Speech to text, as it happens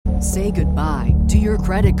Say goodbye to your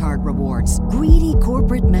credit card rewards. Greedy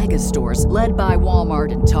corporate mega stores, led by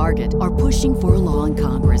Walmart and Target, are pushing for a law in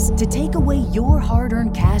Congress to take away your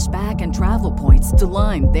hard-earned cash back and travel points to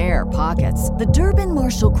line their pockets. The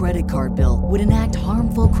Durbin-Marshall credit card bill would enact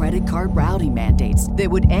harmful credit card routing mandates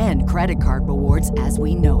that would end credit card rewards as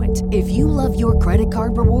we know it. If you love your credit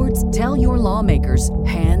card rewards, tell your lawmakers,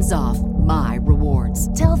 hands off my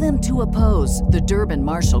rewards. Tell them to oppose the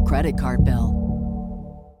Durbin-Marshall credit card bill.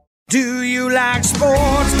 Do you like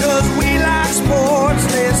sports? 'Cause we like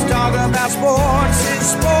sports. Let's talk about sports.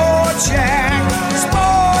 It's Sport Shack.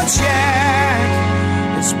 Sport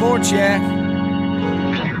Shack. It's Sport Shack.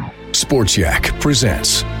 Sport Shack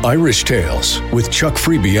presents Irish Tales with Chuck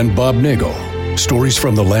Freeby and Bob Nagel. Stories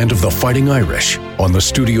from the land of the Fighting Irish on the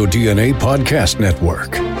Studio DNA Podcast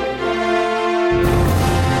Network.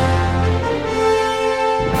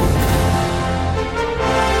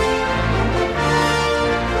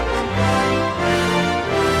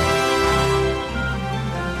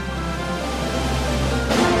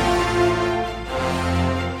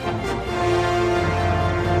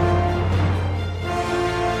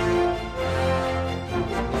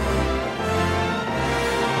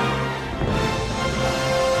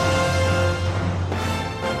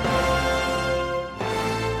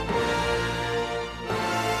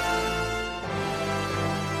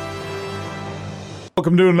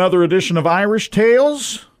 Welcome to another edition of Irish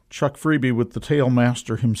Tales. Chuck Freeby with the Tale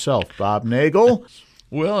Master himself, Bob Nagel.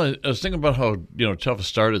 Well, I was thinking about how, tough a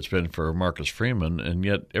start it's been for Marcus Freeman, and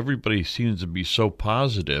yet everybody seems to be so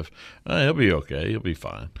positive. He'll be okay. He'll be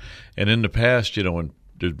fine. And in the past, when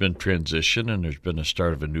there's been transition and there's been a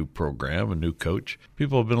start of a new program, a new coach,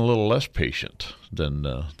 people have been a little less patient than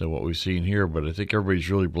what we've seen here. But I think everybody's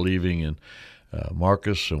really believing in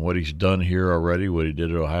Marcus and what he's done here already, what he did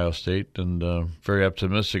at Ohio State, and very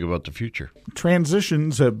optimistic about the future.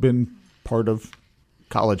 Transitions have been part of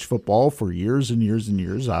college football for years and years and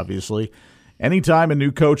years, obviously. Anytime a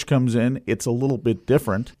new coach comes in, it's a little bit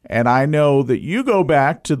different. And I know that you go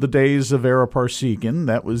back to the days of Ara Parseghian.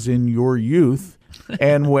 That was in your youth.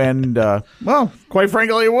 And when, quite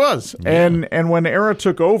frankly, it was. Yeah. And when Ara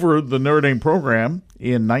took over the Notre Dame program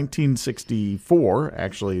in 1964,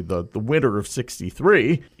 actually the winter of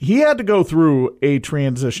 63, he had to go through a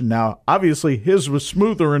transition. Now, obviously, his was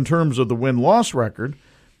smoother in terms of the win-loss record,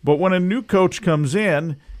 but when a new coach comes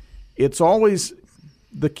in, it's always,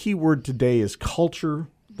 the key word today is culture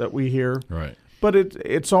that we hear. Right. But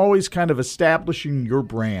it's always kind of establishing your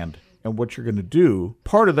brand and what you're going to do.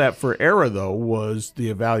 Part of that for Ara, though, was the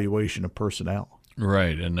evaluation of personnel.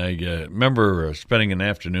 Right, and I remember spending an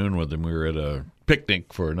afternoon with him. We were at a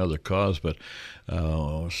picnic for another cause, but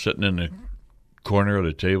sitting in the corner of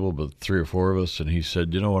the table with 3 or 4 of us, and he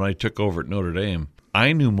said, when I took over at Notre Dame,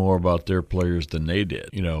 I knew more about their players than they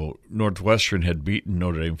did. Northwestern had beaten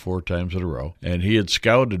Notre Dame 4 times in a row, and he had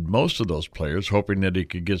scouted most of those players, hoping that he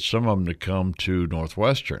could get some of them to come to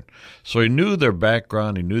Northwestern. So he knew their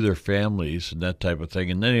background, he knew their families, and that type of thing.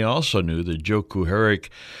 And then he also knew that Joe Kuharich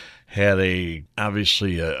had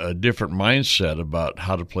obviously a different mindset about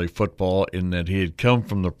how to play football, in that he had come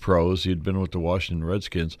from the pros. He had been with the Washington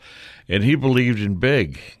Redskins, and he believed in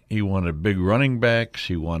big. He wanted big running backs.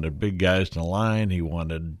 He wanted big guys in the line. He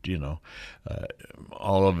wanted,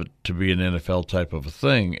 all of it to be an NFL type of a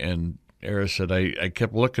thing. And Ara said, I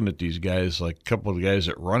kept looking at these guys, like a couple of guys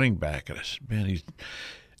at running back, and I said, man, he's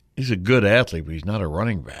a good athlete, but he's not a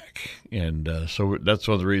running back. And so that's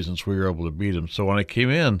one of the reasons we were able to beat him. So when I came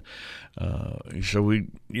in, he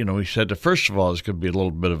said that first of all, it's going to be a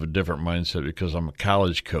little bit of a different mindset because I'm a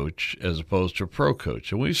college coach as opposed to a pro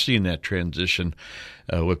coach. And we've seen that transition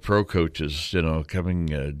with pro coaches, coming.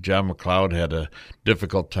 John McLeod had a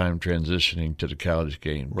difficult time transitioning to the college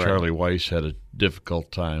game. Right. Charlie Weiss had a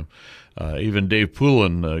difficult time. Even Dave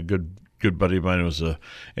Poulin, a good buddy of mine, was a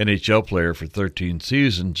NHL player for 13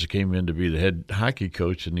 seasons, came in to be the head hockey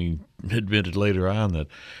coach, and he admitted later on that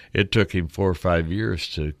it took him 4 or 5 years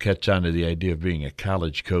to catch on to the idea of being a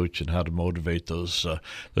college coach and how to motivate those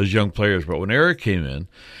young players. But when Eric came in,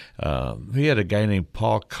 he had a guy named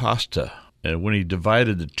Paul Costa. And when he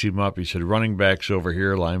divided the team up, he said, running backs over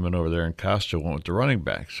here, linemen over there, and Costa went with the running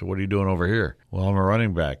backs. So what are you doing over here? Well, I'm a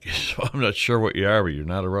running back. So I'm not sure what you are, but you're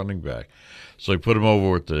not a running back. So he put him over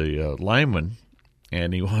with the lineman,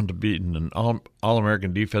 and he wanted to be an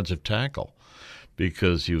All-American defensive tackle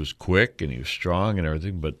because he was quick and he was strong and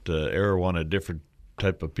everything, but Ara wanted a different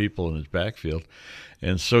type of people in his backfield.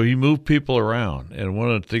 And so he moved people around. And one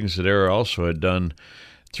of the things that Ara also had done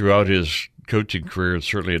throughout his coaching career, and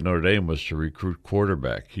certainly at Notre Dame, was to recruit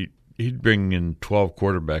quarterback. He'd bring in 12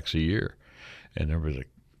 quarterbacks a year. And everybody's like,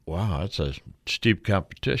 wow, that's a steep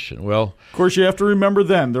competition. Well, Of course, you have to remember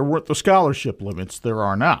then there weren't the scholarship limits there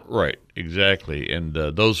are now. right, exactly. And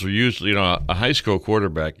those were usually, a high school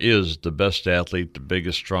quarterback is the best athlete, the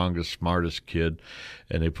biggest, strongest, smartest kid,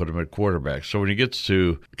 and they put him at quarterback. So when he gets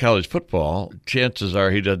to college football, chances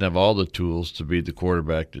are he doesn't have all the tools to be the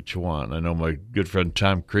quarterback that you want. I know my good friend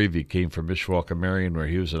Tom Creevy came from Mishawaka Marion, where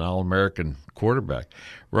he was an All-American quarterback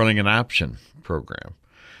running an option program.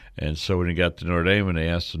 And so when he got to Notre Dame and they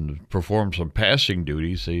asked him to perform some passing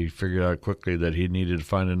duties, he figured out quickly that he needed to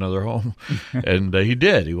find another home. And he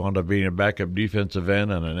did. He wound up being a backup defensive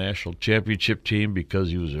end on a national championship team because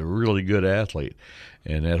he was a really good athlete.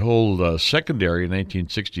 And that whole secondary in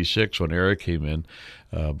 1966 when Era came in,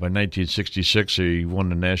 by 1966 he won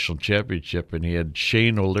the national championship, and he had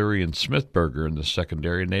Shane O'Leary and Smithberger in the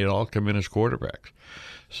secondary, and they'd all come in as quarterbacks.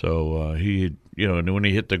 So he, and when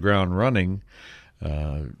he hit the ground running,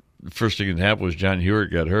 the first thing that happened was John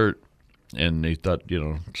Hewitt got hurt, and they thought,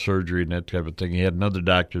 surgery and that type of thing. He had another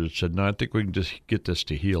doctor that said, no, I think we can just get this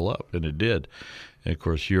to heal up, and it did. And, of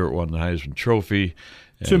course, Hewitt won the Heisman Trophy.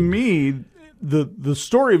 To me, the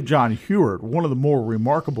story of John Hewitt, one of the more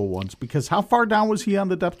remarkable ones, because how far down was he on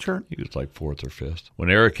the depth chart? He was like 4th or 5th.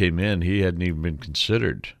 When Era came in, he hadn't even been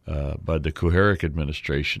considered by the Kuharich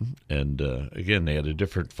administration. And, again, they had a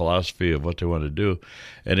different philosophy of what they wanted to do.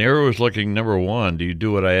 And Era was looking, number one, do you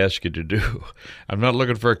do what I ask you to do? I'm not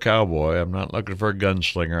looking for a cowboy. I'm not looking for a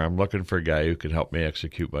gunslinger. I'm looking for a guy who can help me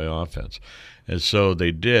execute my offense. And so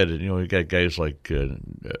they did. And, we got guys like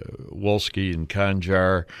Wolski and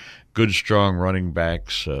Conjar, good, strong running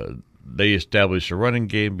backs. They established a running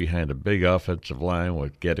game behind a big offensive line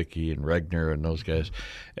with Gedeke and Regner and those guys.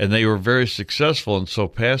 And they were very successful, and so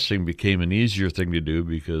passing became an easier thing to do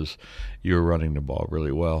because you were running the ball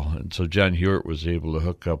really well. And so John Hewitt was able to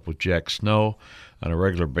hook up with Jack Snow on a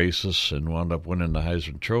regular basis and wound up winning the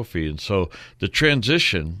Heisman Trophy. And so the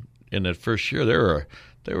transition in that first year,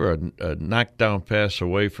 they were a knockdown pass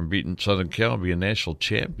away from beating Southern Cal and being national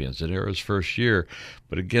champions in Era's first year.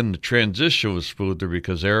 But again, the transition was smoother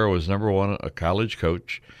because Era was, number one, a college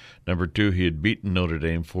coach. Number two, he had beaten Notre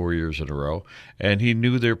Dame 4 years in a row, and he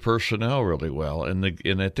knew their personnel really well. And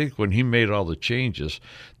I think when he made all the changes,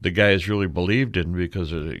 the guys really believed in him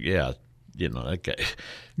because, that guy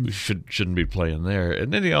shouldn't be playing there.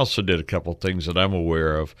 And then he also did a couple things that I'm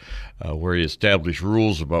aware of where he established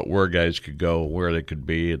rules about where guys could go, where they could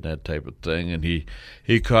be, and that type of thing. And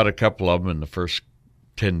he caught a couple of them in the first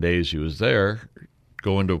 10 days he was there,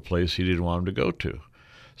 going to a place he didn't want him to go to.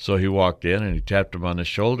 So he walked in and he tapped him on the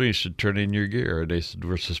shoulder. He said, turn in your gear. And they said,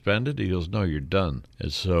 we're suspended? He goes, no, you're done.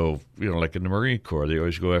 And so, like in the Marine Corps, they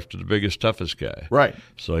always go after the biggest, toughest guy. Right.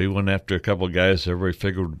 So he went after a couple of guys that everybody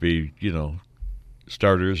figured would be,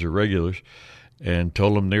 starters or regulars, and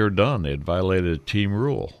told them they were done. They had violated a team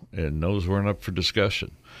rule, and those weren't up for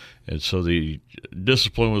discussion. And so the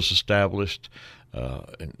discipline was established.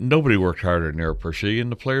 And nobody worked harder than Era Persig,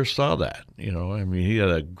 and the players saw that. He had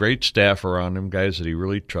a great staff around him, guys that he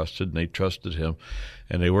really trusted, and they trusted him,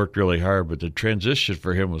 and they worked really hard. But the transition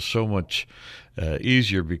for him was so much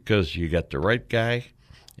easier because you got the right guy.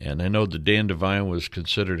 And I know that Dan Devine was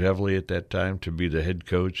considered heavily at that time to be the head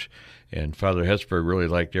coach, and Father Hesburgh really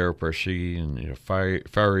liked Era Persig and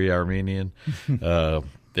fiery Armenian.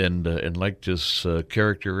 And liked his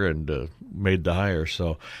character and made the hire.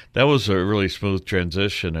 So that was a really smooth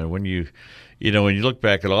transition. And when you look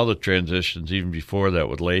back at all the transitions, even before that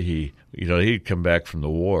with Leahy, he'd come back from the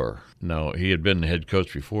war. Now, he had been the head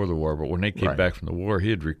coach before the war, but when they came back from the war,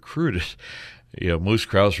 he had recruited. Moose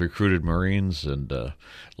Krause recruited Marines, and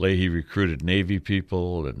Leahy recruited Navy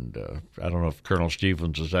people, and I don't know if Colonel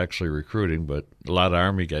Stevens was actually recruiting, but a lot of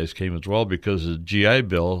Army guys came as well because the GI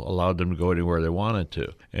Bill allowed them to go anywhere they wanted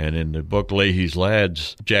to. And in the book Leahy's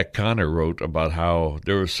Lads, Jack Connor wrote about how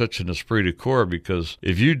there was such an esprit de corps because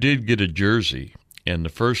if you did get a jersey, and the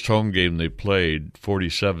first home game they played,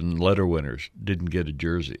 47 letter winners didn't get a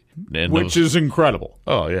jersey. Which is incredible.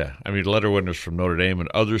 Oh, yeah. Letter winners from Notre Dame and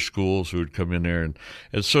other schools who would come in there.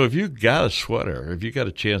 And so if you got a sweater, if you got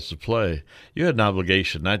a chance to play, you had an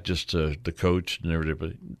obligation, not just to the coach and everything,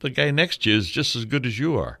 but the guy next to you is just as good as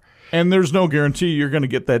you are. And there's no guarantee you're going to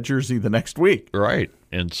get that jersey the next week. Right.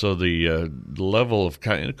 And so the level of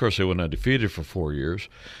course, they went undefeated for 4 years.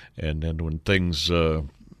 And then when things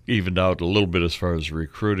evened out a little bit as far as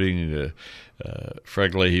recruiting.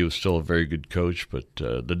 Frank Leahy was still a very good coach, but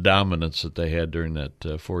the dominance that they had during that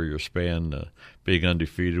 4-year span, being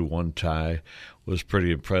undefeated, one tie, was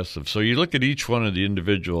pretty impressive. So you look at each one of the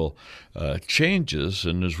individual changes,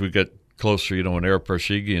 and as we got closer, when Era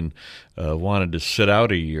Persig wanted to sit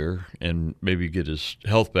out a year and maybe get his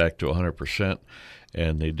health back to 100%,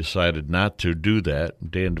 and they decided not to do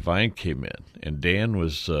that. Dan Devine came in, and Dan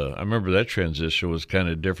was I remember that transition was kind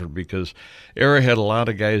of different because Era had a lot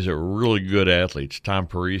of guys that were really good athletes. Tom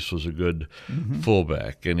Parise was a good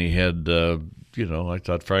fullback, and he had I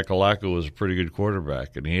thought Frank Alaka was a pretty good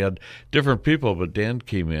quarterback, and he had different people, but Dan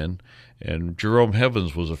came in, and Jerome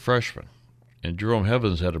Heavens was a freshman. And Jerome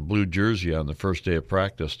Heavens had a blue jersey on the first day of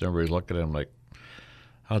practice, and everybody looked at him like,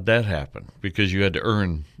 how'd that happen? Because you had to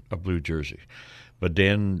earn a blue jersey. But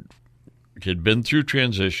Dan had been through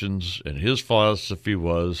transitions, and his philosophy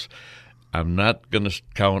was, I'm not going to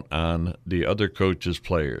count on the other coaches'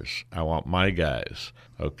 players. I want my guys.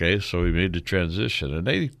 Okay, so he made the transition, and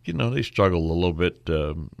they struggled a little bit,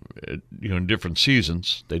 in different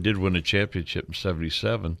seasons. They did win a championship in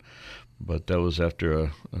 '77, but that was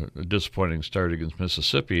after a disappointing start against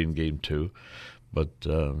Mississippi in Game 2. But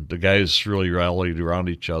the guys really rallied around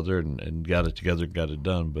each other and got it together and got it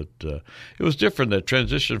done. But it was different. That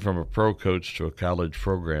transition from a pro coach to a college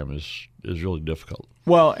program is really difficult.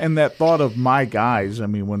 Well, and that thought of my guys, I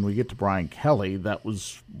mean, when we get to Brian Kelly, that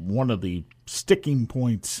was one of the sticking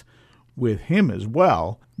points with him as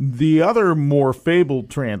well. The other more fabled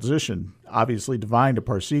transition, obviously Devine to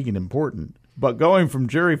Parsegian, important, but going from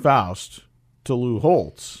Jerry Faust to Lou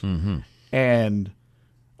Holtz. Mm-hmm. And,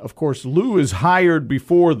 of course, Lou is hired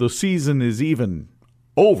before the season is even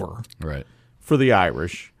over for the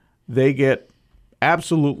Irish. They get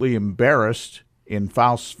absolutely embarrassed in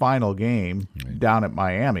Faust's final game down at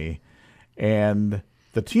Miami. And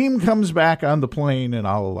the team comes back on the plane, and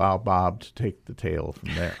I'll allow Bob to take the tale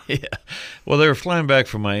from there. Yeah. Well, they were flying back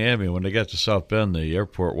from Miami. When they got to South Bend, the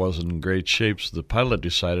airport wasn't in great shape, so the pilot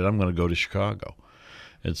decided, I'm going to go to Chicago.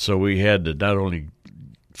 And so we had to not only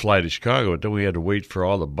fly to Chicago, but then we had to wait for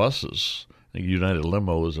all the buses. I think United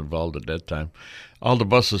Limo was involved at that time. All the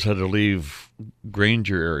buses had to leave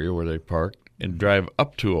Granger area where they parked and drive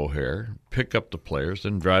up to O'Hare, pick up the players,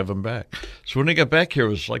 then drive them back. So when they got back here, it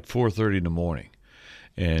was like 4:30 in the morning.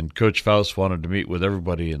 And Coach Faust wanted to meet with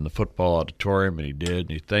everybody in the football auditorium, and he did.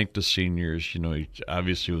 And he thanked the seniors.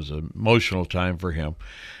 Obviously it was an emotional time for him.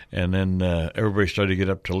 And then everybody started to get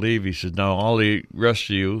up to leave. He said, now all the rest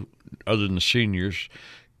of you, other than the seniors,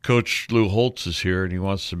 Coach Lou Holtz is here, and he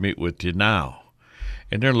wants to meet with you now.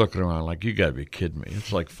 And they're looking around like, you got to be kidding me.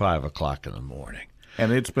 It's like 5 o'clock in the morning.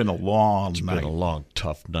 And it's been a long night. It's been a long,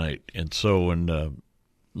 tough night. And so when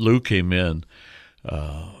Lou came in,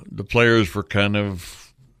 the players were kind of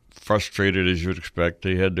frustrated, as you would expect.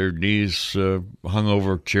 They had their knees hung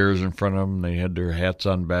over chairs in front of them. They had their hats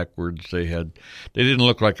on backwards. They didn't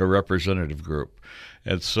look like a representative group.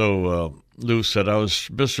 And so Lou said, I was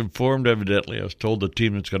misinformed, evidently. I was told the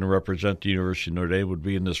team that's going to represent the University of Notre Dame would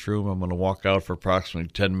be in this room. I'm going to walk out for approximately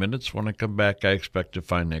 10 minutes. When I come back, I expect to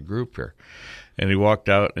find that group here. And he walked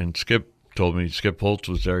out, and Skip told me, Skip Holtz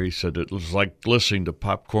was there. He said it was like listening to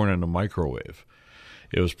popcorn in a microwave.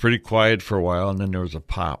 It was pretty quiet for a while, and then there was a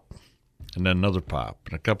pop, and then another pop,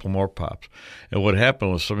 and a couple more pops. And what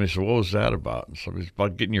happened was somebody said, what was that about? And somebody said,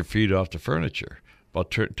 about getting your feet off the furniture,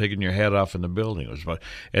 about taking your hat off in the building. It was about,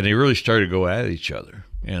 and they really started to go at each other.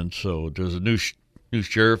 And so there was a new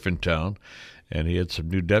sheriff in town, and he had some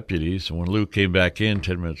new deputies. And when Lou came back in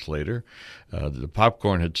 10 minutes later, the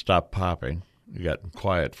popcorn had stopped popping. It got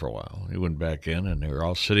quiet for a while. He went back in, and they were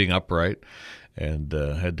all sitting upright and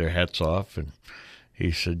had their hats off. And he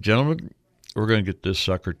said, gentlemen, we're going to get this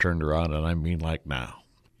sucker turned around, and I mean like now.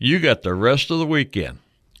 You got the rest of the weekend.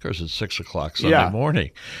 Of course, it's 6 o'clock Sunday morning.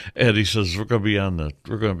 And he says, we're going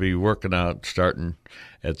to be working out starting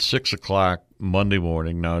at 6 o'clock Monday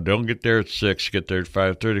morning. Now, don't get there at 6. Get there at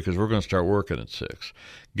 5:30 because we're going to start working at 6.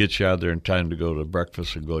 Get you out there in time to go to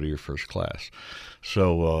breakfast and go to your first class.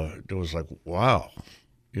 So it was like, wow,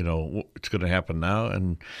 it's going to happen now.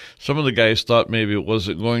 And some of the guys thought maybe it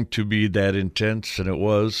wasn't going to be that intense, and it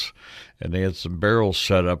was. And they had some barrels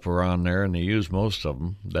set up around there, and they used most of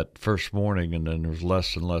them that first morning, and then there was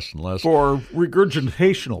less and less and less. For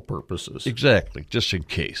regurgitational purposes. Exactly, just in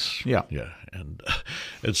case. Yeah. Yeah.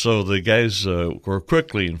 And so the guys were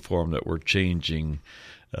quickly informed that we're changing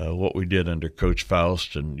what we did under Coach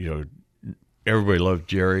Faust, and, everybody loved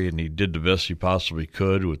Jerry, and he did the best he possibly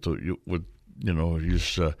could with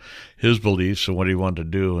his beliefs and what he wanted to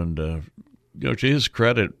do. And, to his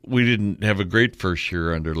credit, we didn't have a great first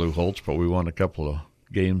year under Lou Holtz, but we won a couple of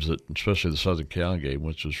games, especially the Southern Cal game,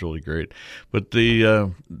 which was really great. But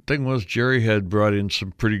the thing was, Jerry had brought in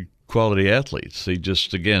some pretty quality athletes. They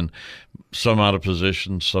just, again, some out of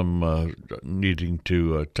position, some needing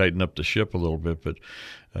to tighten up the ship a little bit. But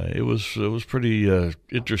it was pretty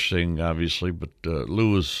interesting, obviously. But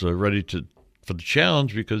Lou was ready for the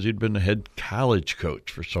challenge because he'd been the head college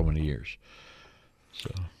coach for so many years.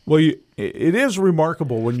 So. Well, it is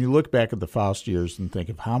remarkable when you look back at the Faust years and think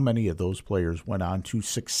of how many of those players went on to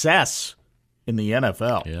success in the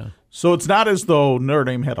NFL. Yeah. So it's not as though Notre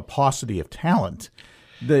Dame had a paucity of talent.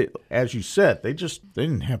 They, as you said, they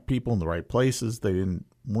didn't have people in the right places. They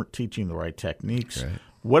weren't teaching the right techniques, right.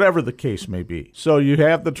 Whatever the case may be. So you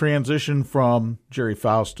have the transition from Jerry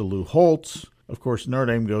Faust to Lou Holtz. Of course,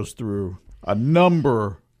 Notre Dame goes through a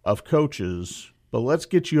number of coaches, but let's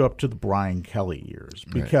get you up to the Brian Kelly years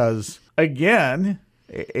because, again,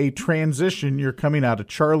 a transition. You're coming out of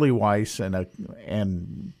Charlie Weis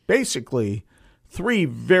and basically 3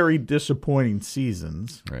 very disappointing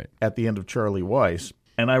seasons at the end of Charlie Weis.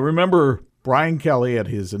 And I remember Brian Kelly at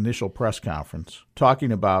his initial press conference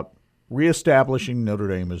talking about reestablishing Notre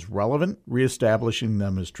Dame as relevant, reestablishing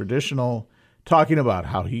them as traditional, talking about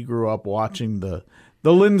how he grew up watching the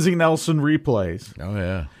Lindsey Nelson replays. Oh,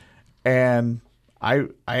 yeah. And I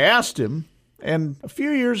asked him, and a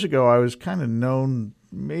few years ago I was kind of known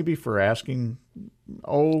maybe for asking,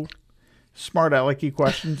 smart alecky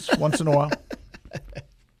questions once in a while.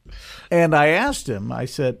 And I asked him, I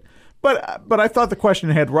said, but I thought the question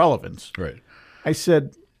had relevance. Right. I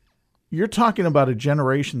said, you're talking about a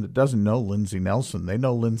generation that doesn't know Lindsey Nelson. They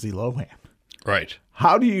know Lindsay Lohan. Right.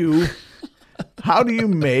 How do you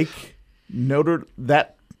make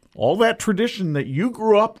all that tradition that you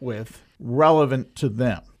grew up with relevant to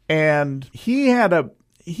them? And he had a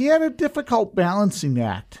difficult balancing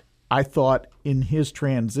act, I thought, in his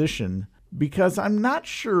transition, because I'm not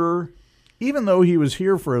sure, even though he was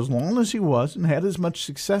here for as long as he was and had as much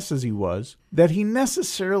success as he was, that he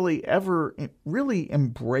necessarily ever really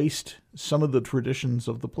embraced some of the traditions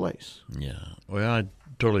of the place. Yeah. Well, I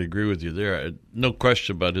totally agree with you there. No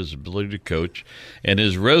question about his ability to coach, and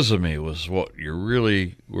his resume was what you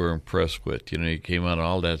really were impressed with. You know, he came out of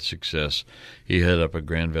all that success. He headed up at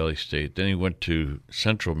Grand Valley State. Then he went to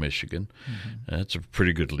Central Michigan. Mm-hmm. That's a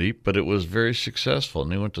pretty good leap, but it was very successful.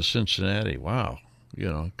 And he went to Cincinnati. Wow. You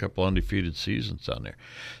know, a couple undefeated seasons down there.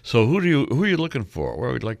 So who are you looking for?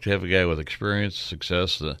 Well, we'd like to have a guy with experience,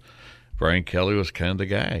 success. Brian Kelly was kind of the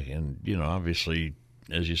guy. And, you know, obviously,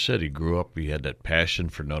 as you said, he grew up, he had that passion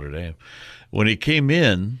for Notre Dame. When he came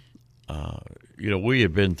in, we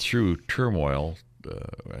had been through turmoil,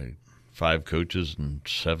 5 coaches in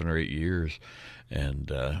 7 or 8 years, and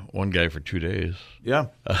one guy for 2 days. Yeah.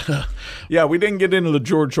 Yeah, we didn't get into the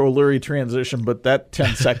George O'Leary transition, but that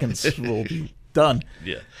 10 seconds will be done.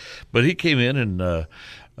 Yeah. But he came in, and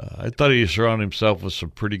I thought he surrounded himself with some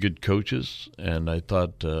pretty good coaches, and I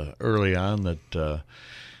thought early on that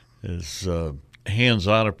his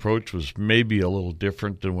hands-on approach was maybe a little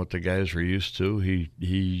different than what the guys were used to.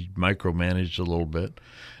 He micromanaged a little bit,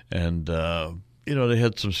 and they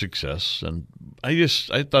had some success. And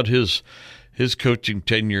I thought his coaching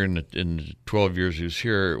tenure in the 12 years he was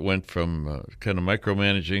here went from kind of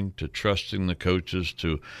micromanaging to trusting the coaches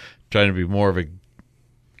to trying to be more of a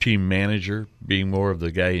team manager, being more of the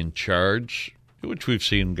guy in charge, which we've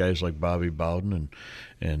seen guys like Bobby Bowden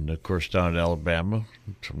and of course down at Alabama,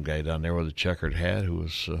 some guy down there with a checkered hat who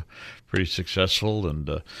was pretty successful.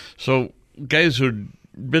 And so guys who'd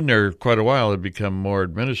been there quite a while have become more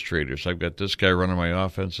administrators. I've got this guy running my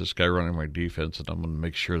offense, this guy running my defense, and I'm going to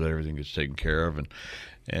make sure that everything gets taken care of.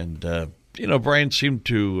 And Brian seemed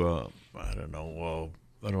to, I don't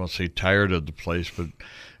want to say tired of the place, but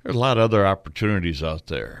there's a lot of other opportunities out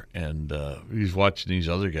there. And he's watching these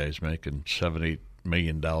other guys making $7-8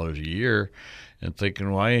 million a year and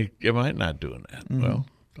thinking, why am I not doing that?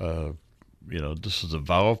 Mm-hmm. Well, this is a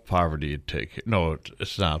vow of poverty you take. No,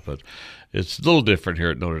 it's not, but it's a little different here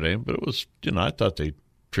at Notre Dame. But it was, I thought they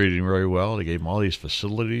treated him very well. They gave him all these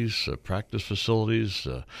facilities, practice facilities.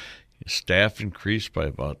 Staff increased by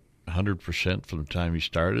about 100% from the time he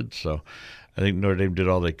started. So I think Notre Dame did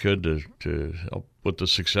all they could to help with the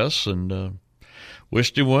success and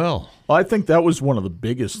wished him well. Well, I think that was one of the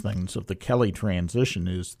biggest things of the Kelly transition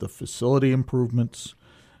is the facility improvements.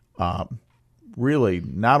 Really,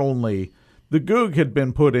 not only the Goog had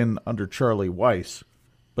been put in under Charlie Weis,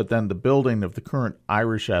 but then the building of the current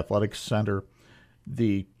Irish Athletics Center,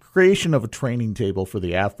 the creation of a training table for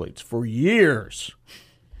the athletes for years.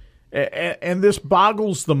 And this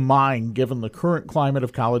boggles the mind given the current climate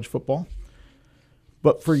of college football.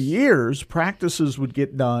 But for years, practices would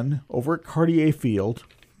get done over at Cartier Field,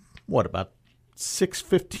 about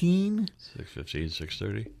 6:15? 6:15,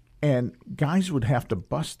 6:30. And guys would have to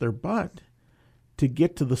bust their butt to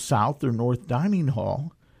get to the South or North Dining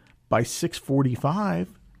Hall by 6:45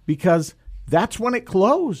 because that's when it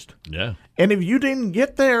closed. Yeah. And if you didn't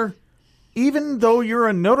get there, even though you're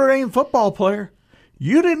a Notre Dame football player,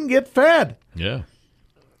 you didn't get fed. Yeah.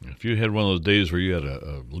 If you had one of those days where you had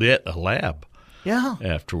a lab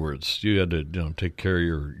afterwards, you had to take care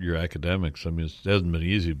of your academics. I mean, it hasn't been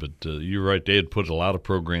easy, but you're right. They had put a lot of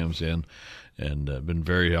programs in and been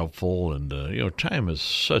very helpful. And, time is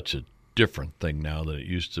such a different thing now than it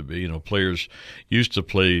used to be. Players used to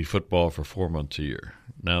play football for 4 months a year.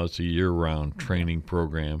 Now it's a year-round training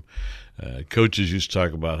program. Coaches used to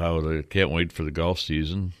talk about how they can't wait for the golf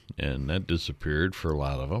season, and that disappeared for a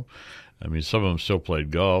lot of them. I mean, some of them still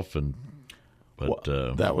played golf, but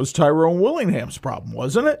that was Tyrone Willingham's problem,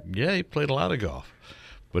 wasn't it? Yeah, he played a lot of golf.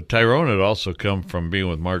 But Tyrone had also come from being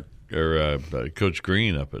with Coach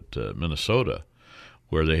Green up at Minnesota,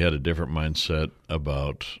 where they had a different mindset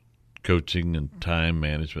about coaching and time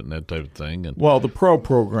management and that type of thing. And the pro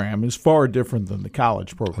program is far different than the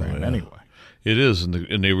college program anyway. It is,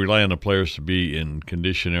 and they rely on the players to be in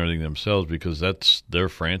condition and everything themselves because that's their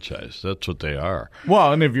franchise. That's what they are.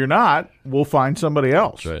 Well, and if you're not, we'll find somebody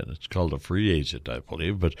else. That's right. It's called a free agent, I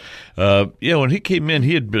believe. But, when he came in,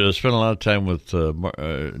 he had spent a lot of time with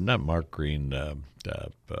not Mark Green,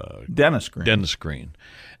 Dennis Green. Dennis Green.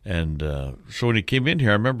 And so when he came in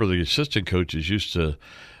here, I remember the assistant coaches used to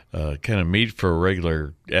kind of meet for a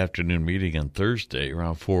regular afternoon meeting on Thursday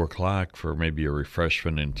around 4 o'clock for maybe a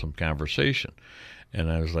refreshment and some conversation.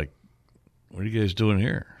 And I was like, what are you guys doing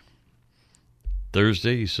here?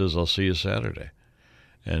 Thursday, he says, I'll see you Saturday.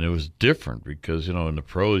 And it was different because, in the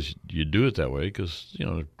pros, you do it that way because,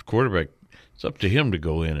 the quarterback, it's up to him to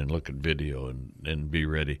go in and look at video and be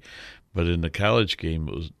ready. But in the college game,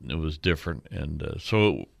 it was different. And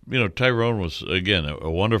so, Tyrone was, again,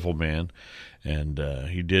 a wonderful man. And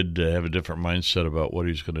he did have a different mindset about what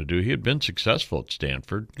he was going to do. He had been successful at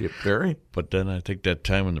Stanford. Yep, very. But then I think that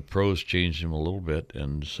time in the pros changed him a little bit.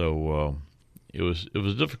 And so it was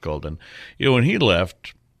difficult. And, when he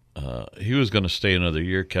left, he was going to stay another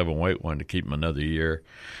year. Kevin White wanted to keep him another year.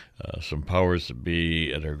 Some powers that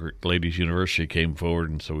be at our ladies' university came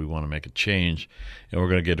forward and said, we want to make a change, and we're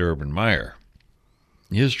going to get Urban Meyer.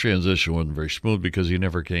 His transition wasn't very smooth because he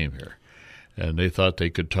never came here. And they thought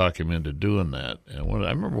they could talk him into doing that. And I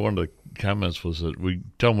remember one of the comments was that we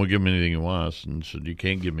tell him we'll give him anything he wants, and said, you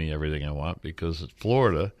can't give me everything I want because at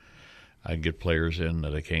Florida, I can get players in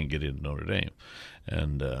that I can't get in Notre Dame.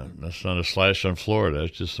 And that's not a slash on Florida.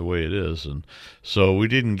 It's just the way it is. And so we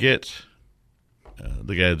didn't get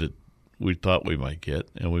the guy that we thought we might get,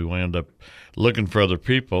 and we wound up looking for other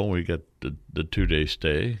people. We got the 2-day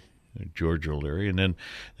stay, George O'Leary, and then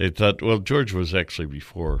they thought, George was actually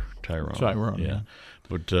before Tyrone. Yeah.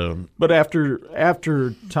 But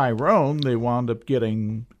after Tyrone, they wound up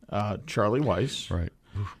getting Charlie Weiss, right,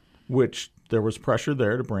 which there was pressure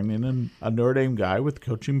there to bring in a Notre Dame guy with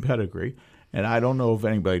coaching pedigree. And I don't know if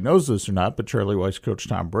anybody knows this or not, but Charlie Weiss coached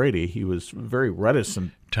Tom Brady. He was very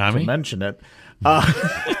reticent to mention it.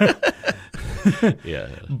 Yeah.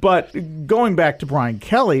 But going back to Brian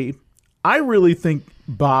Kelly, I really think,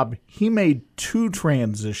 Bob, he made 2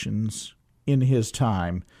 transitions in his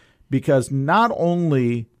time because not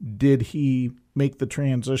only did he make the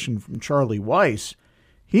transition from Charlie Weiss,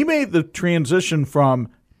 he made the transition from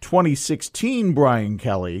 2016 Brian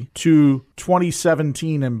Kelly to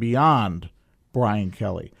 2017 and beyond Brian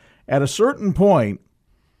Kelly. At a certain point,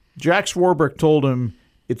 Jack Swarbrick told him,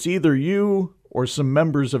 it's either you or some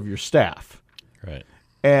members of your staff. Right.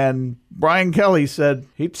 And Brian Kelly said,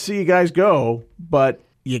 hate to see you guys go, but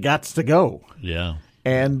you got to go. Yeah.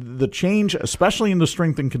 And the change, especially in the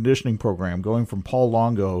strength and conditioning program, going from Paul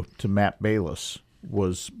Longo to Matt Bayless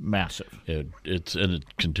was massive. It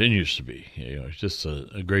continues to be. It's just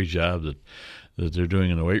a great job that they're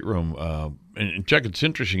doing in the weight room. And Chuck, it's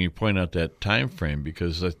interesting you point out that time frame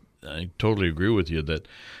because I totally agree with you that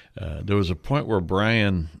there was a point where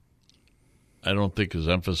Brian, I don't think his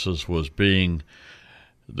emphasis was being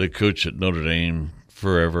the coach at Notre Dame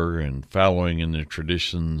forever and following in the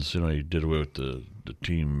traditions. He did away with the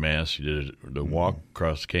team mass. He did the walk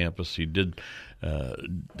across campus. He did.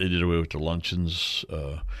 They did away with the luncheons.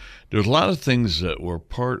 There was a lot of things that were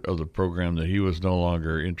part of the program that he was no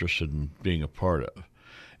longer interested in being a part of.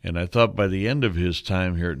 And I thought by the end of his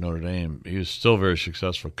time here at Notre Dame, he was still a very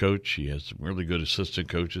successful coach. He had some really good assistant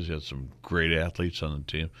coaches. He had some great athletes on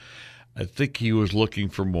the team. I think he was looking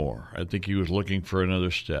for more. I think he was looking for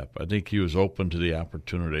another step. I think he was open to the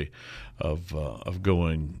opportunity of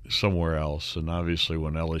going somewhere else. And obviously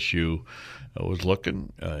when LSU was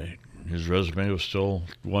looking, his resume was still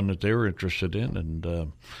one that they were interested in. And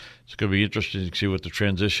it's going to be interesting to see what the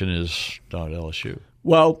transition is down at LSU.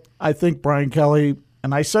 Well, I think Brian Kelly,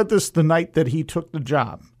 and I said this the night that he took the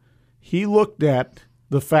job, he looked at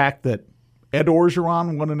the fact that Ed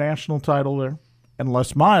Orgeron won a national title there, and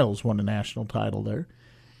Les Miles won a national title there.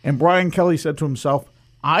 And Brian Kelly said to himself,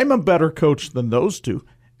 I'm a better coach than those two.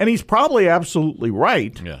 And he's probably absolutely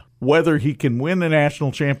right. Yeah. Whether he can win a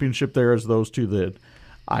national championship there as those two did,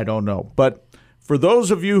 I don't know. But for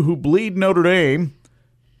those of you who bleed Notre Dame,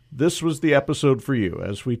 this was the episode for you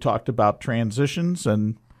as we talked about transitions,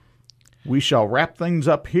 and we shall wrap things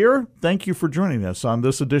up here. Thank you for joining us on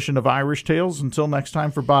this edition of Irish Tales. Until next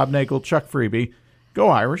time, for Bob Nagel, Chuck Freeby, go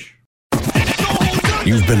Irish.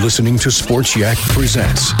 You've been listening to Sports Yak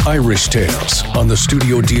Presents Irish Tales on the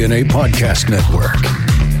Studio DNA Podcast Network.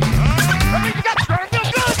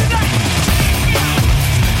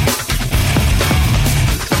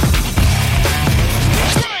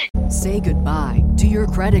 Say goodbye to your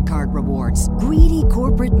credit card rewards. Greedy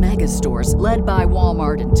corporate mega stores, led by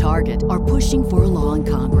Walmart and Target, are pushing for a law in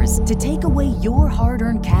Congress to take away your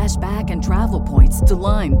hard-earned cash back and travel points to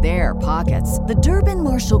line their pockets. The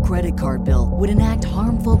Durbin-Marshall credit card bill would enact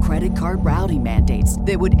harmful credit card routing mandates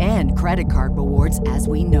that would end credit card rewards as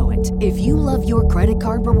we know it. If you love your credit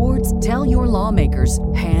card rewards, tell your lawmakers,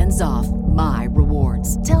 hands off my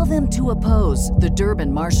rewards. Tell them to oppose the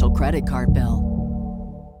Durbin-Marshall credit card bill.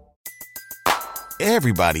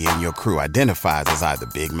 Everybody in your crew identifies as either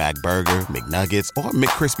Big Mac Burger, McNuggets, or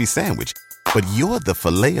McCrispy Sandwich. But you're the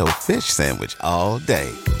Filet-O-Fish Sandwich all day.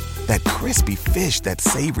 That crispy fish, that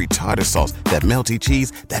savory tartar sauce, that melty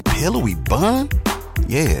cheese, that pillowy bun.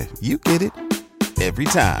 Yeah, you get it. Every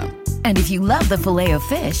time. And if you love the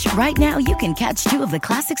Filet-O-Fish, right now you can catch two of the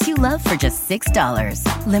classics you love for just $6.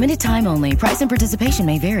 Limited time only. Price and participation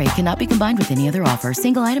may vary. Cannot be combined with any other offer.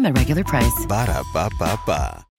 Single item at regular price. Ba-da-ba-ba-ba.